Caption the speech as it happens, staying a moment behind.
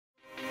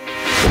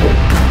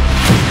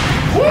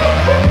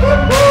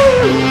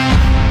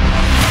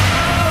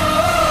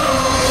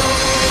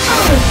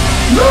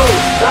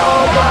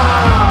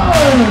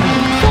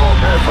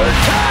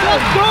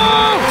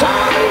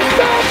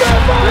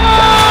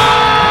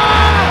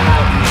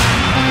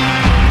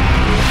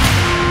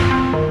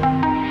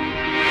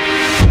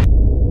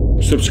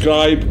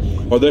Subscribe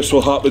or this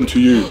will happen to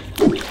you.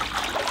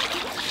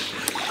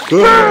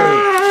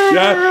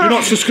 Yeah, you're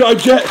not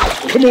subscribed yet?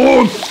 Come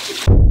on!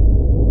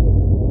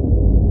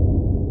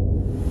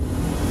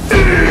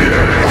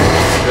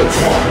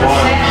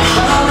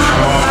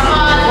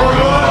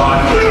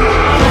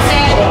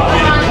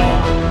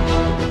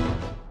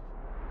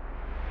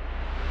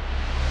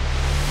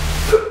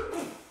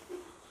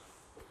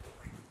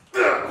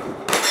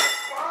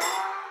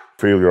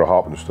 Failure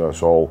happens to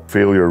us all.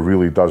 Failure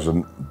really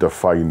doesn't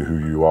define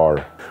who you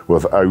are.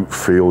 Without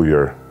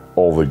failure,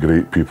 all the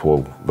great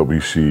people that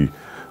we see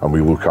and we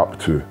look up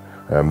to,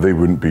 they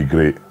wouldn't be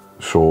great.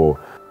 So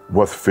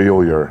with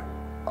failure,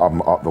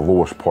 I'm at the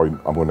lowest point.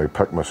 I'm going to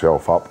pick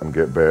myself up and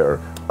get better.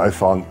 I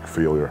thank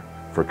failure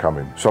for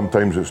coming.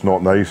 Sometimes it's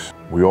not nice.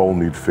 We all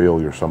need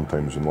failure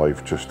sometimes in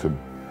life just to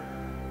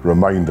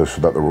remind us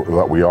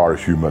that we are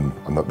human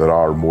and that there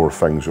are more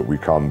things that we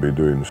can be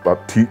doing.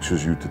 That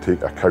teaches you to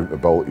take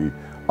accountability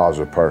as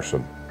a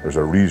person. There's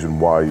a reason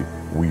why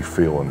we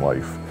fail in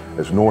life.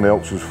 It's no one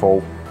else's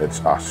fault, it's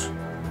us.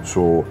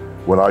 So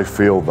when I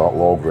failed that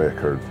log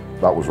record,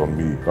 that was on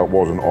me. That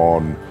wasn't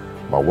on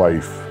my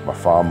wife, my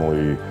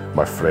family,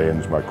 my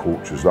friends, my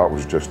coaches. That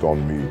was just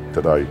on me.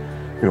 Did I,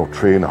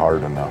 train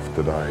hard enough?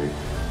 Did I,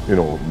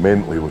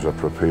 mentally was I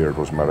prepared?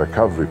 Was my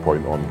recovery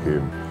point on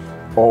game?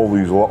 All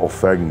these little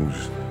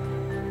things,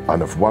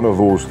 and if one of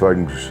those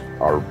things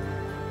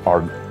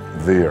aren't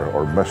there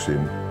or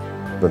missing,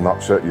 then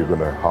that's it, you're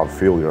going to have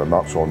failure, and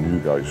that's on you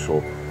guys.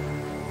 So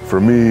for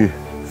me,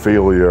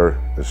 failure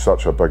is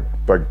such a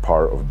big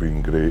part of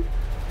being great.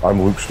 I'm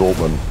Luke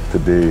Stoltman.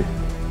 Today,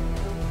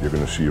 you're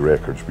going to see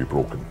records be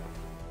broken.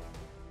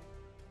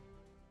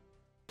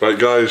 Right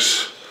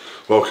guys,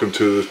 welcome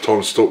to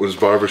Tom Stoltman's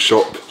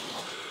Barbershop.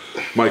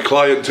 My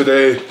client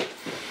today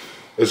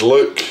is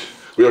Luke.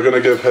 We are going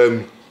to give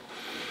him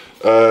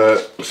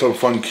some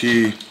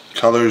funky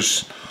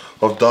colours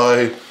of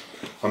dye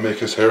and make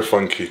his hair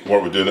funky.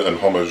 What we're doing it in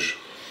homage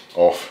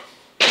of.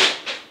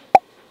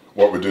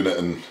 What we're doing it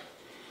in.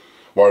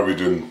 Why are we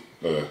doing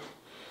the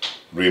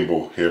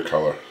rainbow hair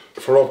colour?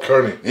 For Rob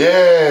Kearney.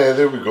 Yeah,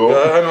 there we go.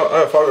 Yeah, I know.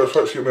 I thought it was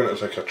what you meant.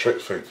 It's like a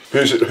trick thing.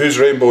 Whose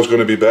rainbow is going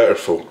to be better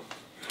for?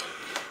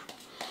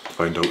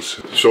 Find out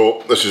soon.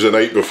 So this is the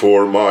night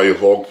before my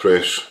log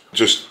press.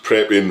 Just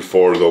prepping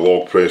for the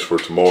log press for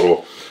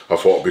tomorrow. I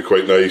thought it'd be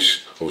quite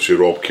nice. Obviously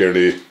Rob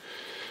Kearney,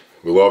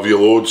 we love you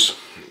loads.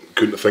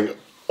 Couldn't think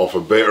of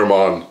a better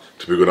man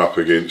to be going up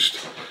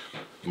against.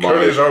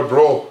 Kearney's our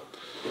bro.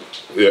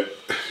 Yeah,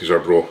 he's our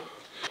bro.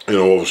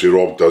 Obviously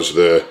Rob does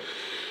the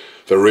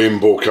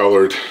rainbow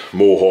coloured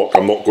mohawk.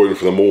 I'm not going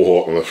for the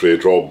mohawk, I'm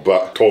afraid, Rob,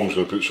 but Tom's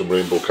going to put some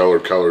rainbow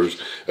coloured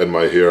colours in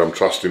my hair. I'm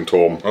trusting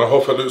Tom. And I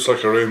hope it looks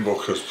like a rainbow,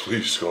 because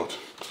please God.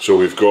 So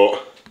we've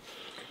got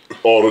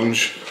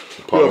orange.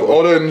 We have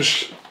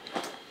orange,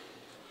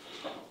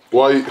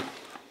 white,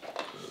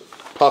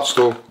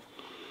 pastel.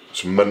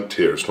 It's mint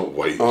here, it's not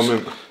white. Oh,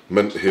 mint.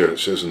 Mint here, it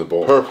says in the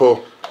bottom.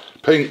 Purple,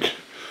 pink,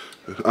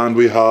 and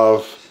we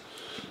have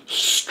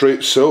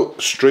straight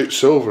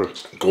silver.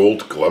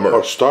 Gold glimmer.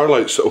 Or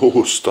starlight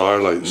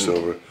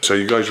silver. So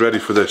you guys ready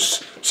for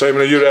this?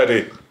 Simon, are you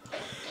ready?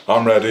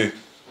 I'm ready.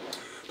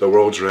 The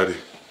world's ready.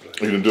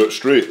 You're going to do it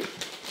straight?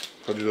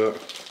 How do you do that?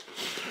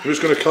 I'm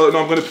just going to colour it.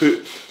 No, I'm going to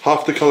put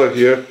half the colour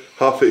here,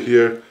 half it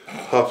here,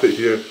 half it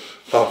here,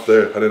 half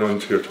there, and then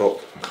onto your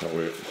top. I can't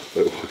wait.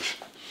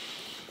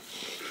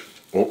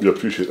 Hope you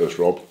appreciate this,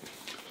 Rob.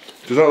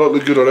 Does that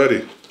look good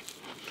already?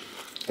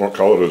 What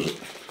colour is it?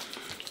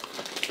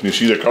 Can you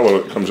see the colour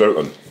that comes out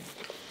in?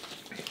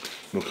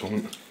 No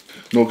comment.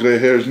 No grey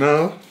hairs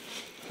now.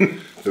 There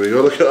we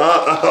go, look at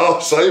that. Oh,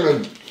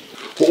 Simon.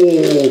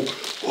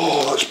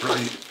 Oh, that's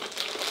bright.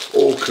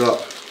 Oh, crap.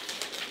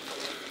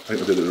 I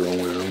think I did it the wrong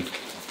way around.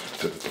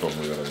 Did it the wrong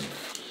way around.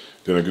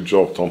 Doing a good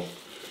job, Tom.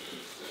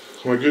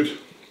 Am I good? Do you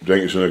think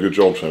you're doing a good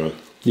job, Simon?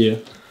 Yeah.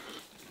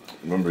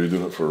 Remember, you're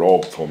doing it for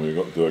Rob, Tom. You've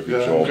got to do a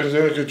good job. I'm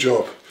doing a good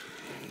job.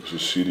 This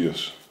is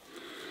serious.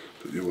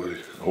 Don't you worry.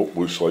 I hope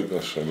Luke's like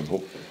this, Simon.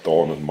 Hope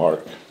Dawn and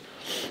Mark.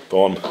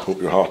 Dawn, hope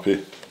you're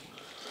happy.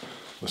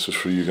 This is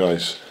for you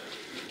guys.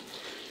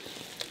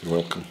 You're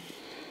welcome.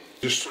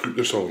 Just scoop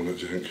this all in it,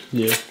 do you think?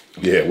 Yeah.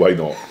 Yeah, why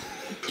not?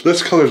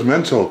 This colour's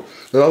mental.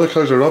 The other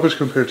colours are rubbish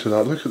compared to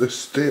that. Look at the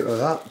state of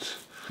that.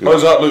 How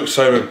does that look,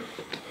 Simon?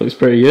 Looks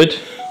pretty good.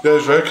 Yeah,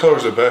 his red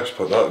colour's the best,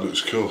 but that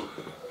looks cool.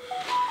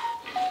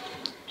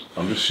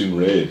 I'm just seeing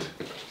red.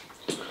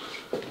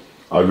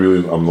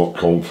 I'm not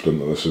confident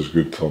that this is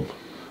good, Tom.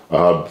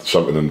 I had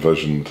something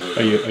envisioned.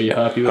 Are you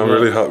happy with I'm that?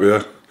 really happy,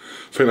 yeah.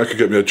 I think that could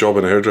get me a job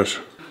in a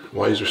hairdresser.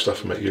 Why is there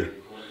stuff in my ear?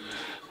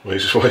 Why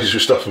is there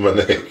stuff in my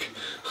neck?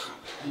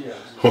 Yeah.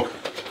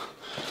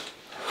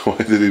 Why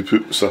did he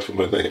put stuff in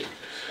my neck?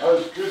 That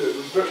was good, it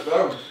was dripped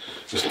down.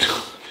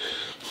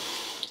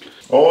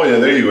 Oh yeah,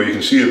 there you go, you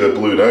can see the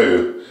blue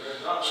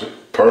now. It's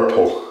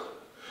purple.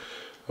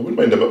 I wouldn't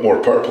mind a bit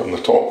more purple on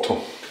the top,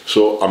 Tom.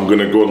 So I'm going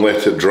to go and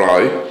let it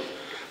dry.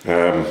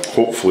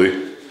 Hopefully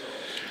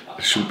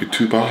it shouldn't be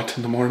too bad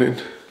in the morning.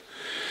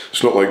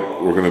 It's not like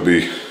we're going to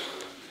be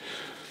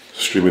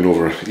streaming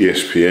over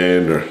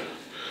ESPN or,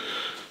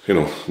 you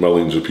know,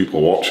 millions of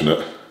people watching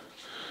it.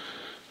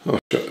 Oh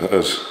shit, it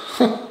is.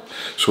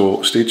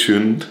 So stay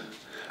tuned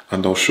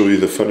and I'll show you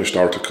the finished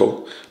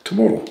article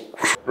tomorrow.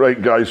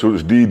 Right guys, so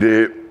it's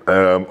D-Day.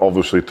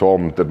 Obviously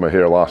Tom did my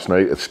hair last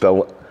night. It's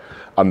still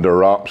under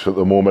wraps at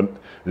the moment.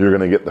 You're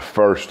going to get the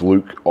first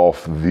look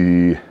of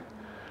the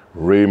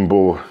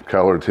rainbow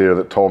coloured hair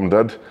that Tom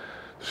did.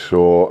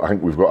 So I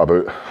think we've got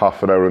about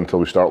half an hour until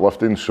we start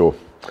lifting. So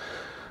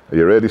are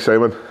you ready,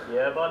 Simon?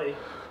 Yeah, buddy.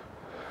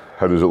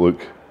 How does it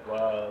look?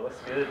 Wow, it looks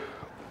good.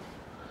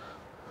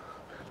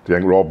 Do you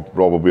think Rob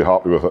will be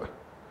happy with it?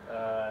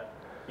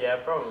 Yeah,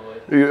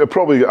 probably. You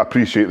probably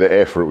appreciate the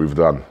effort we've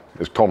done.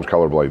 It's Tom's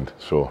colourblind,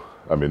 so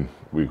I mean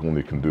we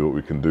only can do what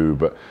we can do.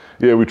 But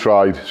yeah, we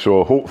tried.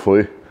 So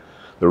hopefully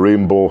the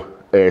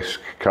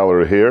rainbow-esque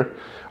colour of hair.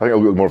 I think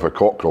I'll look more of a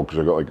cockerel because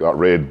I got like that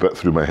red bit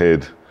through my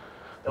head.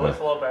 It looks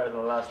a lot better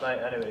than last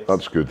night, anyways.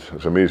 That's good.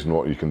 It's amazing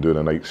what you can do in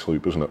a night's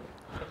sleep, isn't it?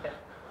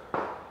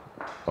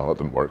 Oh, that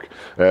didn't work.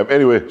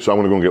 Anyway, so I'm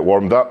going to go and get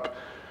warmed up.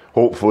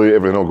 Hopefully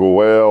everything will go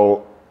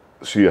well.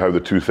 See how the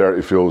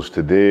 230 feels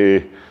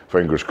today.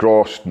 Fingers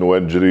crossed, no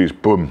injuries.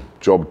 Boom,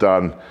 job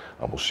done.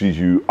 And we'll see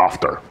you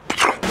after.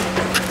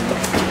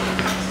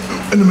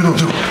 In the middle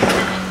too.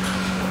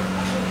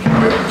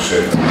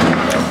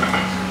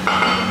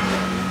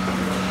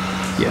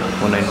 Yeah,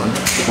 191.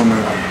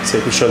 191. So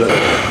if we shut it.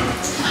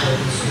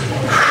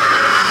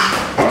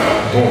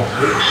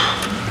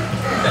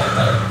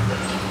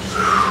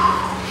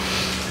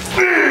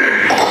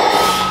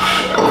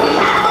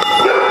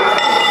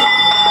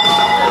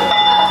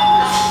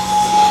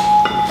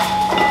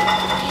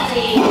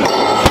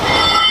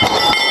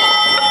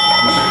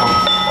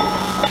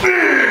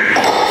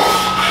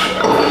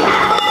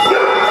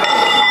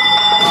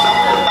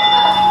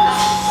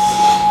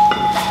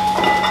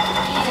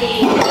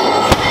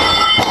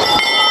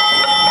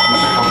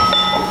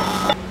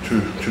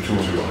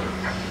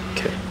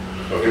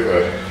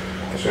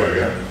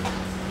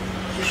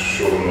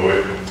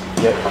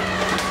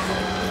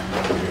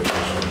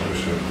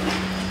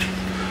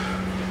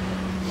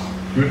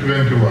 Good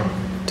 21.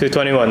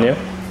 221, yeah?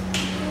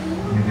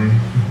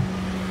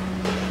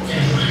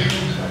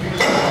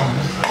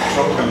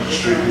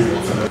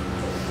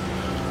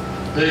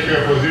 Take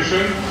your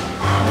position.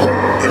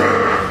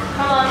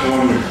 Come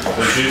on.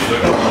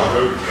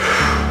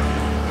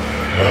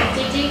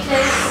 DD,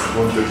 please.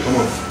 Come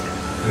on.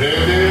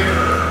 Ready?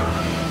 Yeah.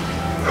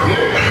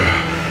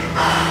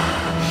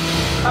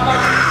 Come on.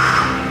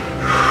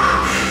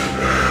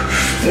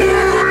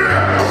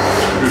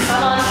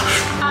 Come on.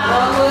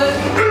 One look.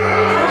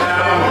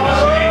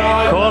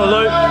 Come on,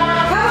 Luke.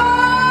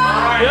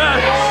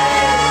 Yeah.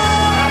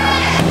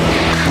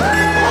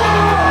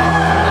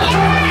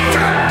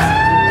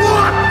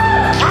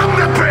 I'm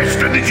the best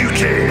in the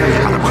UK,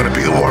 and I'm going to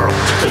be the world.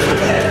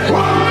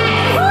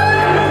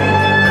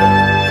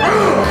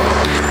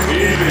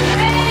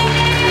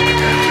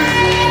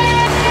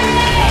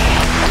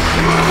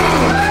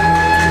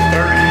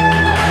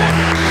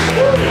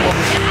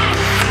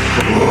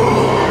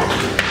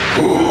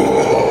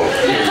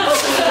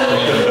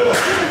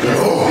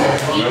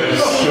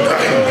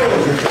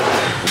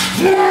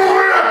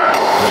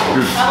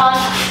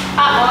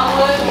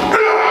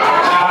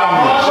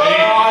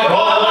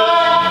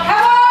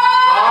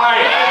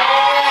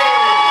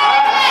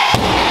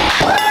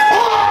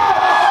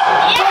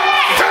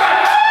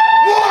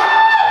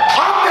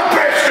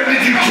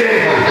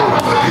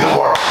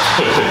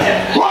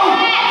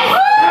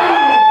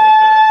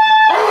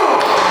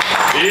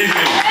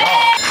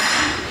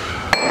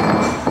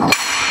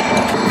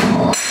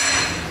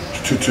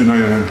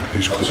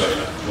 He's close.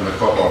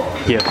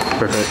 Yeah,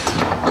 perfect.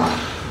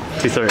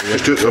 230, yeah.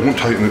 Just do it, I won't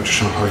tighten it, just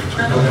show how you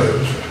tighten it.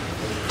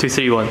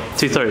 231,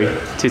 230,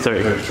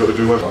 230. Yeah, try to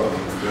do like that.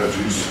 Yeah,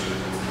 jeez.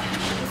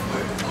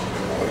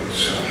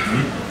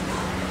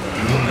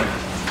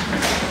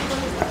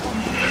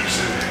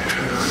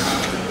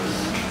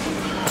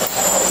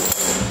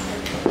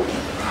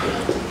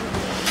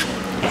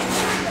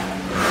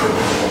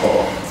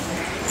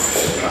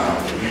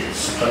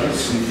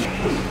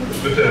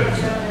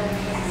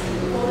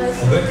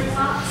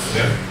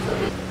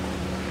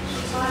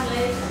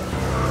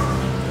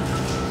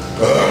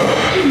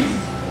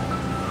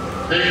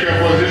 Take your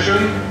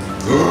position.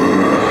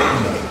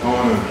 Come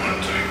on.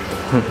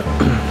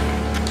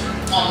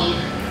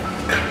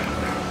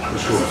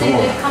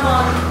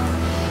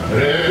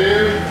 Ready?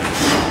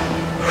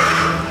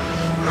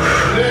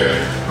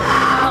 Lift.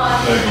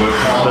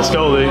 Let's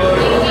go, Luke.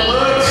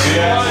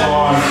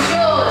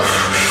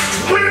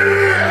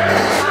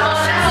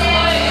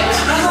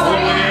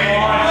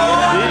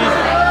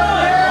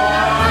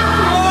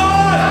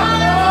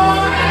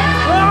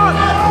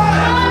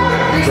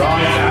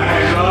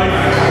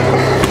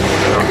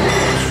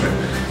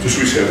 Just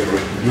reset it for me.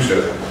 Reset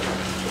it.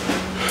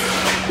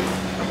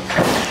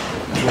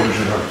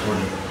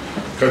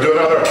 Can I do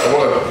another? I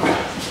want it.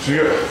 So you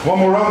get one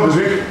more round, is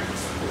it?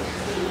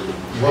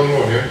 One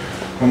more, yeah?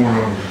 One more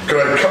round. Can I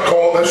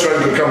call this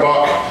round and come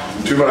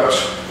back? 2 minutes.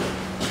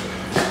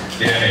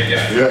 Yeah.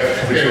 Yes,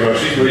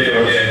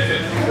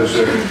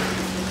 sir.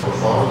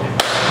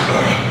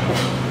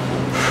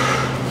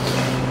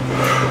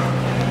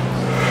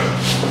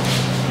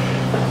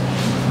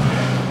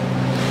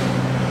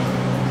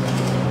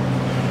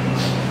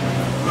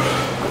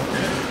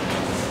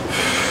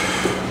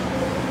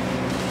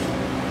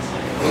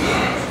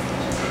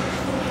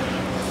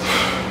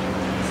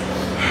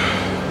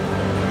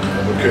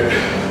 Okay.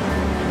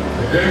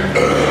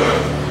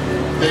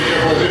 Take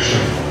your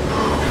position.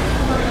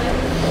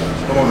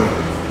 Come on then.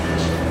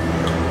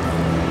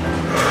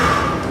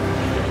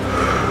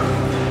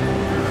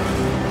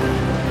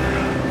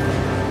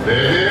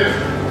 Ready?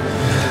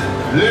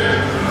 Lift.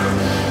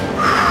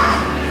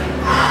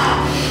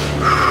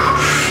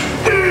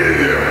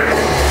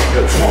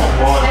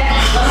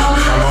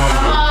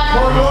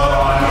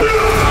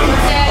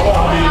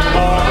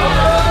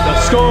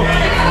 Let's go.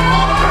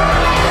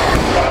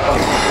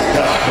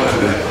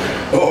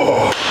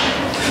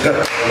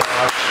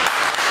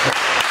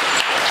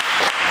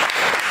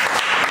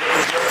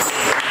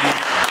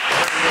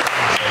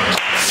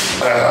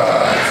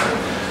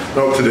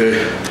 Not today.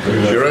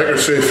 Your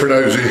record's safe for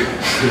now, Z.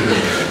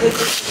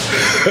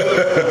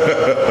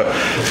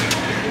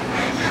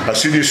 I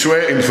seen you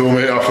sweating though,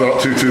 mate, after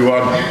that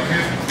 2-2-1.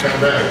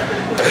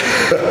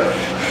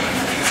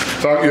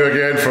 Thank you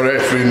again for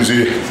refereeing,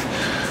 Z.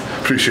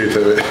 Appreciate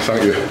it, mate.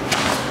 Thank you.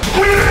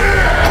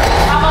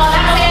 Come on,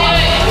 that's it.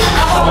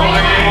 Come on.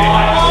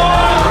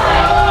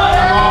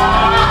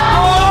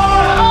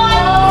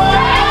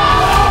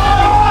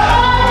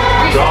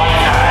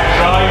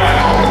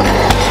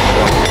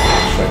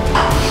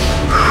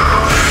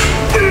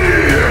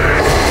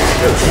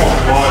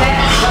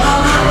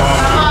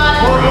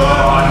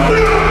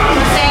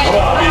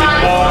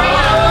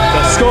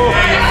 Let's go.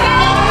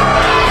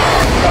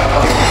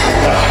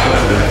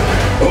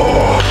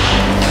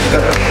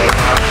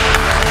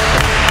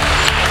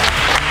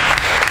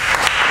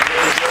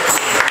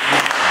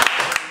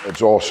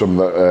 It's awesome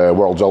that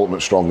World's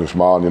Ultimate Strongest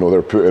Man, you know,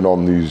 they're putting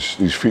on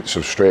these feats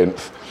of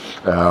strength.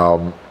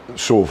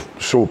 So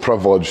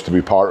privileged to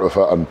be part of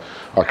it, and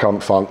I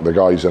can't thank the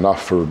guys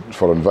enough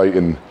for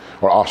inviting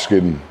or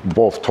asking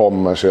both Tom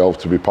and myself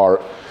to be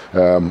part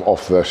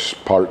of this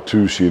Part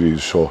 2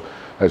 series. So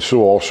it's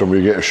so awesome.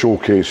 We get to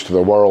showcase to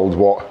the world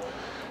what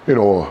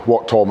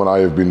Tom and I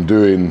have been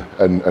doing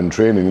in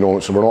training. You know,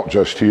 so we're not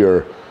just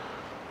here,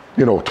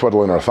 you know,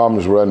 twiddling our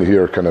thumbs. We're in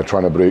here kind of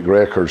trying to break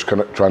records,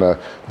 kind of trying to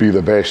be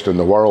the best in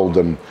the world,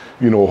 and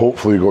you know,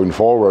 hopefully going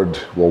forward,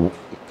 we'll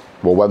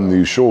win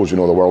these shows. You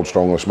know, the World's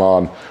Strongest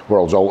Man,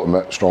 World's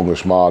Ultimate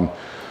Strongest Man.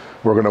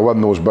 We're going to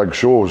win those big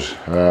shows,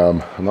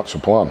 and that's the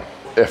plan.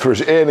 If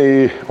there's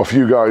any of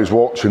you guys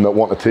watching that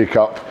want to take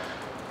up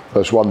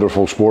this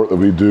wonderful sport that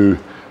we do,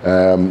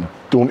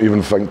 don't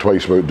even think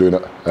twice about doing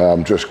it.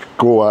 Just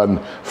go in,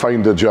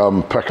 find a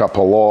gym, pick up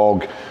a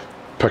log,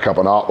 pick up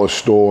an Atlas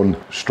stone.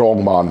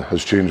 Strongman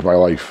has changed my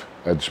life.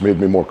 It's made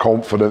me more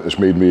confident. It's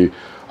made me,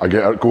 I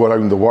get to go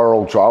around the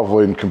world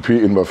traveling,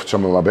 competing with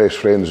some of my best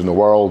friends in the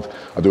world.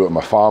 I do it with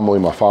my family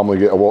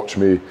get to watch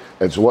me.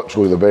 It's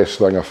literally the best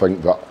thing I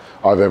think that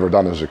I've ever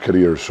done as a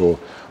career. So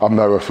I'm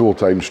now a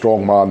full-time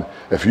strongman.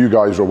 If you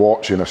guys are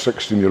watching, a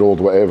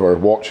 16-year-old whatever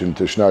watching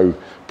this now,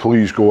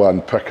 please go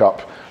in, pick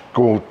up,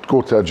 go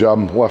to a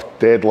gym, lift,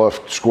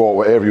 deadlift, squat,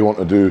 whatever you want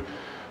to do.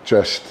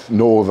 Just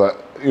know that,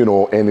 you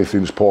know,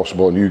 anything's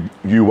possible, and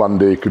you one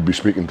day could be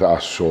speaking to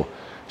us. So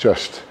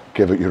just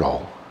give it your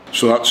all.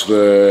 So that's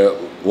the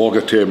log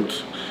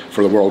attempt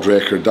for the world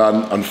record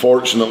done.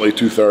 Unfortunately,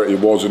 2:30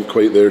 wasn't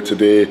quite there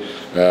today.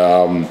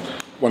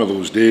 One of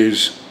those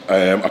days.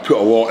 I put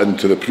a lot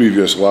into the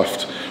previous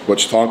lift,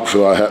 which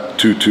thankfully I hit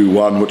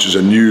 2:21, which is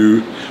a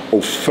new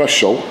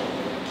official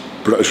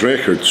British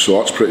record, so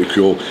that's pretty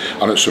cool.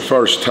 And it's the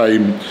first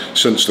time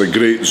since the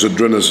great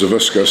Zydrunas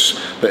Zaviscus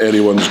that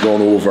anyone's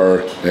gone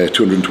over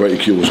 220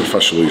 kilos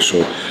officially.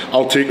 So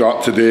I'll take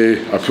that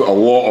today. I put a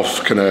lot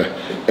of kind of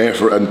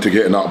effort into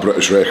getting that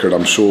British record.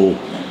 I'm so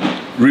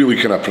really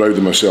kind of proud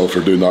of myself for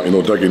doing that, you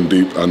know, digging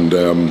deep, and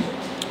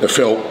it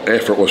felt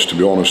effortless, to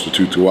be honest, the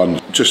 2:1.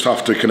 Just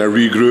have to kind of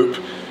regroup.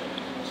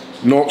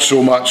 Not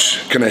so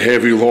much kind of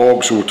heavy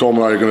log, so Tom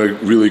and I are going to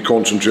really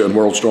concentrate on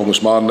World's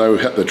Strongest Man now,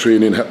 hit the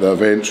training, hit the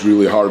events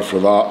really hard for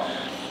that.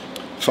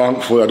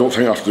 Thankfully, I don't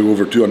think I have to go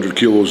over 200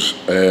 kilos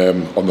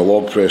on the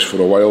log press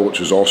for a while, which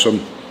is awesome.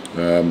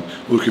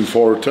 Looking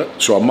forward to it.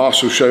 So a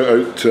massive shout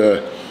out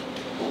to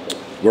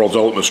World's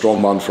Ultimate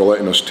Strongman for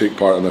letting us take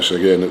part in this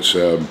again. It's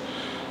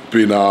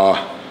been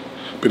a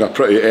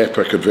pretty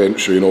epic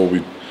adventure. You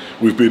know,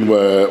 we've been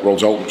with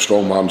World's Ultimate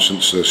Strongman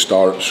since the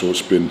start, so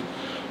it's been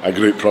a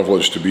great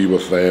privilege to be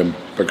with them.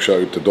 Big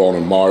shout out to Don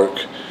and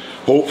Mark.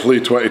 Hopefully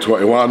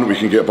 2021 we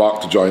can get back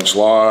to Giants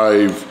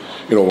Live.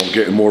 You know, we're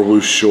getting more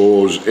loose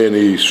shows,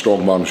 any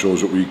strongman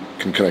shows that we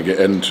can kind of get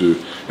into.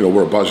 You know,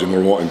 we're buzzing,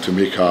 we're wanting to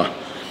make a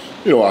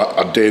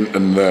dent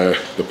in the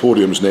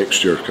podiums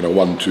next year, kind of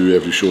 1-2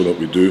 every show that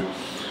we do.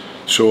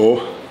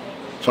 So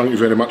thank you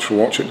very much for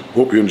watching.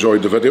 Hope you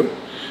enjoyed the video.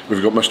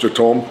 We've got Mr.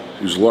 Tom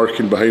who's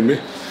lurking behind me.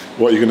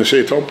 What are you going to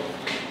say, Tom?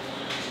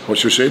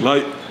 What's your saying?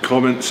 Like,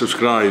 comment,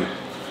 subscribe,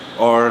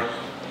 or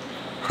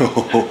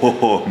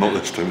not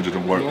this time, it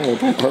didn't work. No,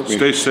 don't hurt me.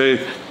 Stay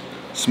safe,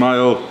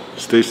 smile,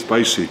 stay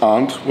spicy.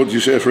 And what did you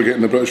say for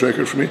getting the British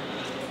record for me?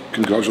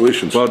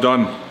 Congratulations. Well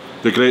done.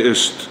 The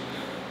greatest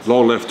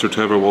law lifter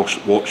to ever walk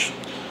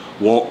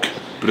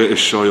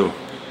British soil.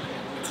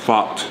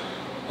 Fact.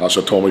 That's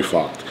a Tommy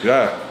fact.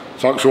 Yeah.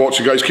 Thanks for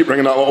watching, guys. Keep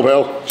ringing that little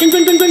bell. Ding,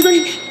 ding, ding, ding,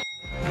 ding.